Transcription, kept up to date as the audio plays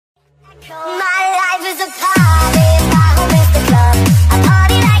My life is a party, I miss the club. I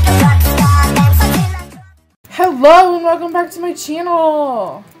party like a rock star, dance until I... Hello and welcome back to my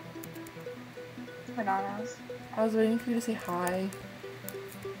channel. Bananas. I was waiting for you to say hi.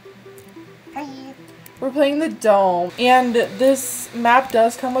 Hi. We're playing the Dome, and this map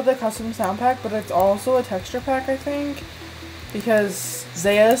does come with a custom sound pack, but it's also a texture pack, I think, because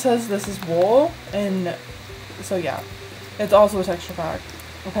Zaya says this is wool, and so yeah, it's also a texture pack,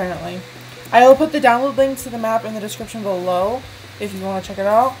 apparently. I will put the download links to the map in the description below if you want to check it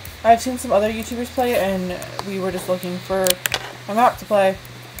out. I've seen some other YouTubers play it, and we were just looking for a map to play.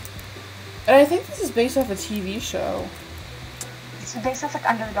 And I think this is based off a TV show. It's based off like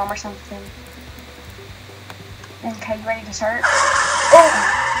Under the Dome or something. Okay, you ready to start? Oh!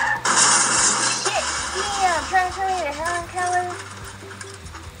 Shit! Yeah, I'm trying to tell you, Helen Keller.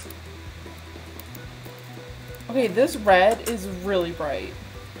 Okay, this red is really bright.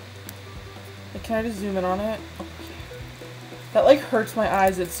 Like, can I just zoom in on it? Oh, yeah. That like hurts my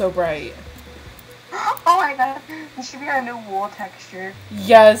eyes, it's so bright. Oh my god, this should be our new wool texture.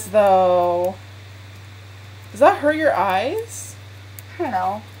 Yes, though. Does that hurt your eyes? I don't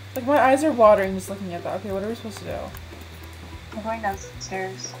know. Like, my eyes are watering just looking at that. Okay, what are we supposed to do? I'm going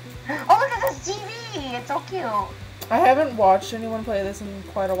downstairs. Oh, look at this TV! It's so cute. I haven't watched anyone play this in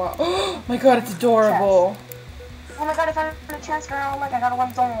quite a while. Oh my god, it's adorable. Oh my god, I found a chest, girl. Like, I got a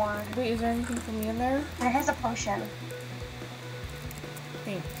one sword. Wait, is there anything for me in there? Here's a potion.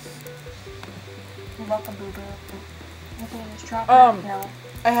 Thanks. You're welcome, boo-boo. Okay, just drop it. No.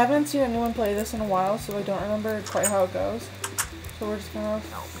 I haven't seen anyone play this in a while, so I don't remember quite how it goes. So we're just gonna...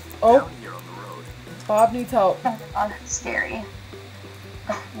 Oh! Bob needs help. Oh my god, that's scary.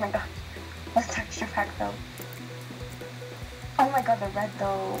 Oh my god. What texture pack though? Oh my god, the red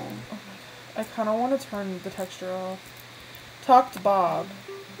though. I kind of want to turn the texture off. Talk to Bob.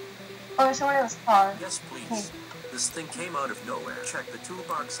 Oh, there's someone in this car. Yes, please. This thing came out of nowhere. Check the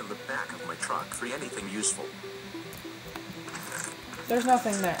toolbox in the back of my truck for anything useful. There's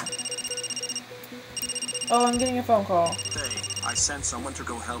nothing there. Oh, I'm getting a phone call. Hey, I sent someone to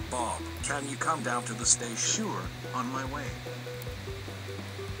go help Bob. Can you come down to the station? Sure, on my way.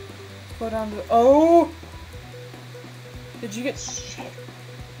 Go down to the... Oh! Did you get... Shit.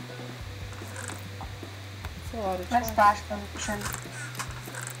 That's a lot of Let's trash. flash function.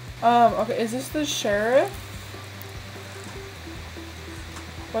 Okay, is this the sheriff?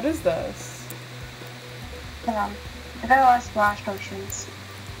 What is this? Hang on. I got a lot of splash potions.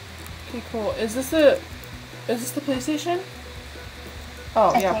 Okay, cool. Is this the police station?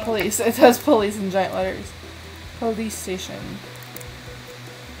 Oh, I yeah, think. police. It says police in giant letters. Police station.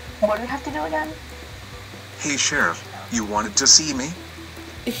 What do we have to do again? Hey, Sheriff, you wanted to see me?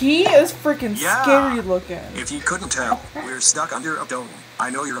 He is freaking Yeah. scary looking. If you couldn't tell, we're stuck under a dome. I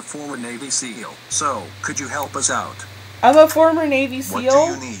know you're a former Navy SEAL, so could you help us out? I'm a former Navy SEAL.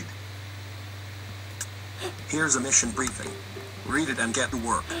 What do you need? Here's a mission briefing. Read it and get to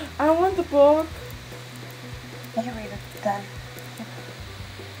work. I want the book. You can read it then.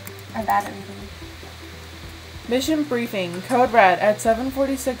 I'm bad at reading. Mission briefing. Code red. At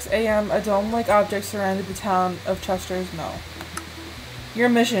 7:46 a.m., a dome-like object surrounded the town of Chester's Mill. Your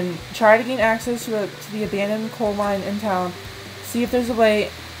mission: try to gain access to the abandoned coal mine in town. See if there's a way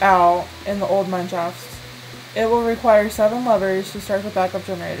out in the old mine shafts. It will require 7 levers to start the backup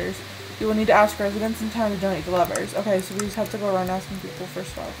generators. You will need to ask residents in town to donate the levers. Okay, so we just have to go around asking people for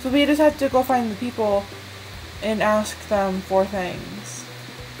stuff. So we just have to go find the people and ask them for things.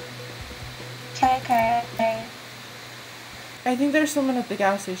 Okay. I think there's someone at the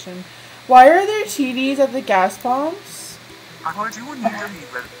gas station. Why are there TVs at the gas pumps? I heard you need a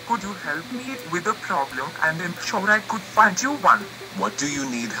lever. Could you help me with a problem and ensure I could find you one? What do you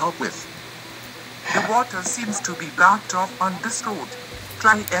need help with? The water seems to be blocked off on this road.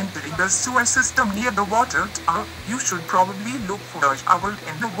 Try entering the sewer system near the water tower. You should probably look for a shovel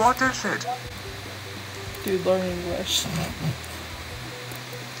in the watershed. Dude, learn English.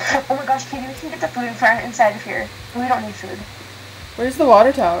 Oh my gosh, Katie, we can get the food for inside of here. We don't need food. Where's the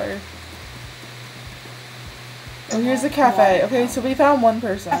water tower? Oh, here's the cafe. Okay, so we found one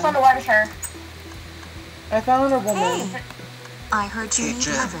person. I found the water tower. I found a woman. Hey! I heard you Hey, need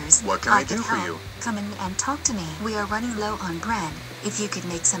Jen, levers. what can I could do for help. you? Come in and talk to me. We are running low on bread. If you could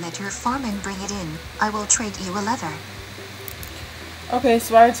make some at your farm and bring it in, I will trade you a lever. Okay,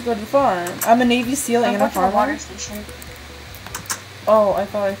 so I have to go to the farm. I'm a Navy SEAL and a I'm going to the farmer. water station. Oh, I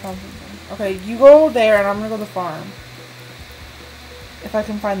thought I found something. Okay, you go there and I'm gonna go to the farm. If I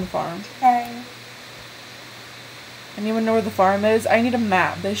can find the farm. Okay. Anyone know where the farm is? I need a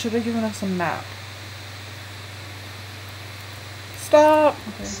map. They should have given us a map. stop.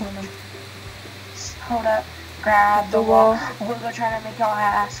 Okay, hold on. Hold up. Grab The the wall. wall. We're gonna try to make all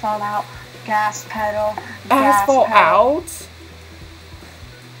asphalt out. Gas pedal. Asphalt gas pedal. out?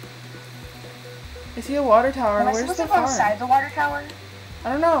 I see a water tower. Am I Where's supposed the to go farm? inside the water tower?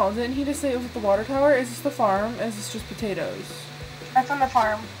 I don't know. Didn't he just say it was at the water tower? Is this the farm? Is this just potatoes? That's on the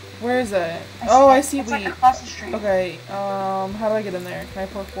farm. Where is it? Oh, I see It's wheat. like across the street. Okay, how do I get in there? Can I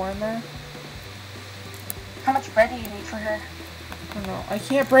pour 4 in there? How much bread do you need for her? I don't know. I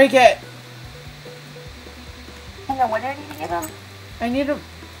can't break it! You know what I need to get them? I need to...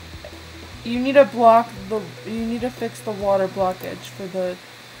 You need to block the... You need to fix the water blockage for the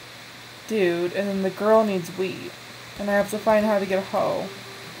dude, and then the girl needs wheat. And I have to find how to get a hoe.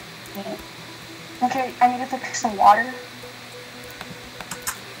 Okay, I need to fix some water.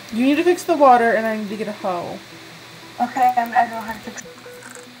 You need to fix the water, and I need to get a hoe. Okay, I don't know how to fix.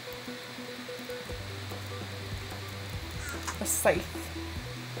 A scythe.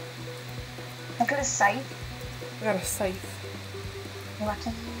 I got a scythe. I got a scythe.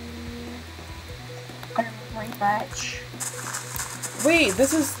 Lucky. I don't very much. Wait,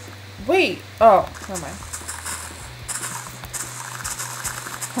 this is... Wait! Oh, never mind.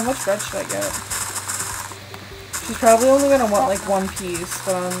 How much bread should I get? She's probably only gonna want like 1 piece,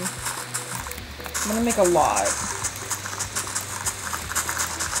 but I'm gonna make a lot.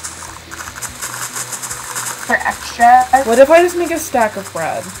 For extra, What if I just make a stack of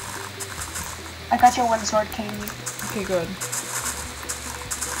bread? I got you 1 sword, Katie. Okay, good.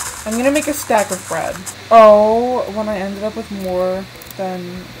 I'm gonna make a stack of bread. Oh, when I ended up with more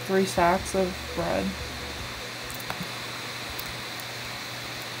than 3 stacks of bread.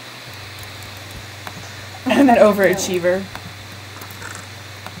 I'm an overachiever.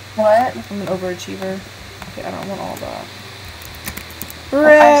 What? I'm an overachiever. Okay, I don't want all that.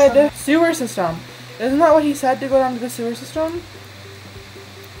 Bread! Sewer system. Isn't that what he said, to go down to the sewer system?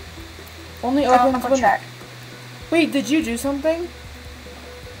 Only opens when... check. Wait, did you do something?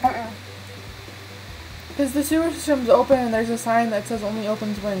 Because the sewer system's open and there's a sign that says only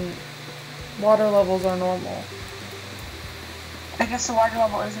opens when water levels are normal. I guess the water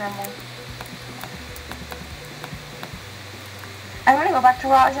level is normal. I'm gonna go back to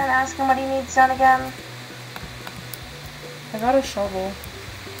Raja and ask him what he needs done again. I got a shovel.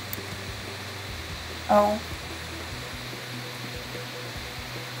 Oh.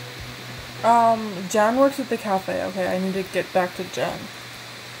 Jen works at the cafe. Okay, I need to get back to Jen.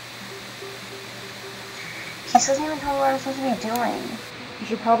 He doesn't even tell me what I'm supposed to be doing. You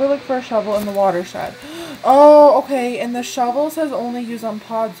should probably look for a shovel in the watershed. Oh, okay, and the shovel says only use on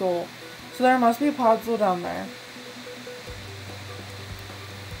Podzol. So there must be a Podzol down there.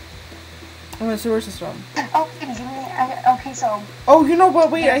 In the sewer system. Oh, Katie, give me. Okay, so. Oh, you know what?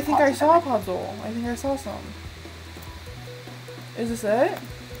 Wait, I think I saw a Podzol. I think I saw some. Is this it?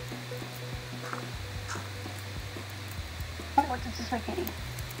 Oh, it's this way, Katie.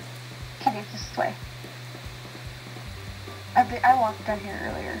 Katie, it's this way. I walked down here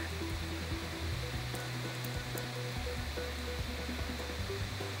earlier.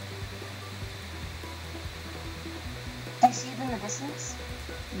 Do you see it in the distance?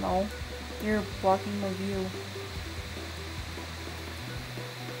 No. You're blocking my view.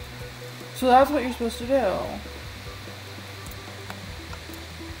 So that's what you're supposed to do.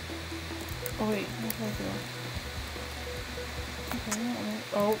 Oh wait, what do I do? Okay,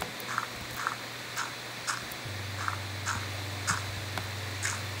 oh.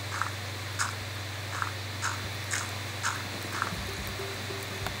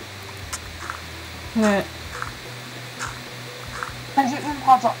 Heh. There's even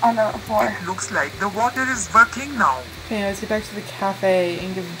pods on the floor. It looks like the water is working now. Okay, let's get back to the cafe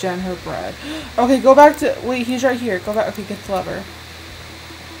and give Jen her bread. Okay, go back to... Wait, he's right here. Go back. Okay, get the lever.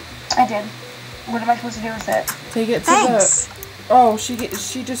 I did. What am I supposed to do with it? Take it to Thanks. the... Oh, she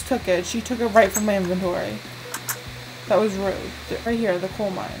just took it. She took it right from my inventory. That was rude. Right here, the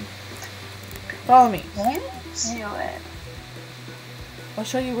coal mine. Follow me. You do it. I'll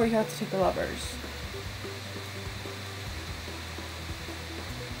show you where you have to take the levers.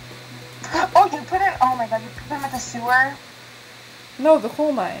 Oh, you put it. Oh my god, you put them at the sewer? No, the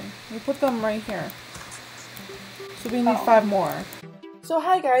coal mine. You put them right here. So we need 5 more. So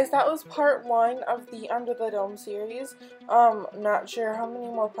hi guys, that was part 1 of the Under the Dome series. Not sure how many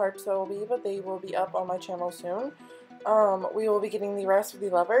more parts there will be, but they will be up on my channel soon. We will be getting the rest of the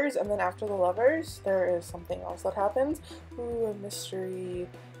levers, and then after the levers, there is something else that happens. Ooh, a mystery.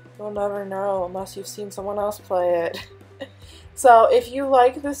 You'll never know unless you've seen someone else play it. So if you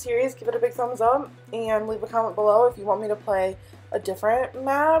like this series, give it a big thumbs up, and leave a comment below if you want me to play a different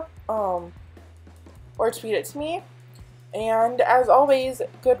map, or tweet it to me. And as always,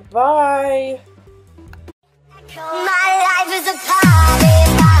 goodbye. My life is a party,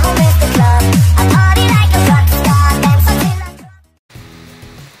 my home is the club. I party like a rock star, dance until I drop.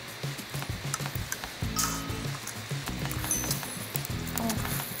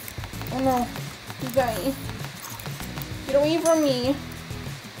 Oh no, he's dying. Get away from me.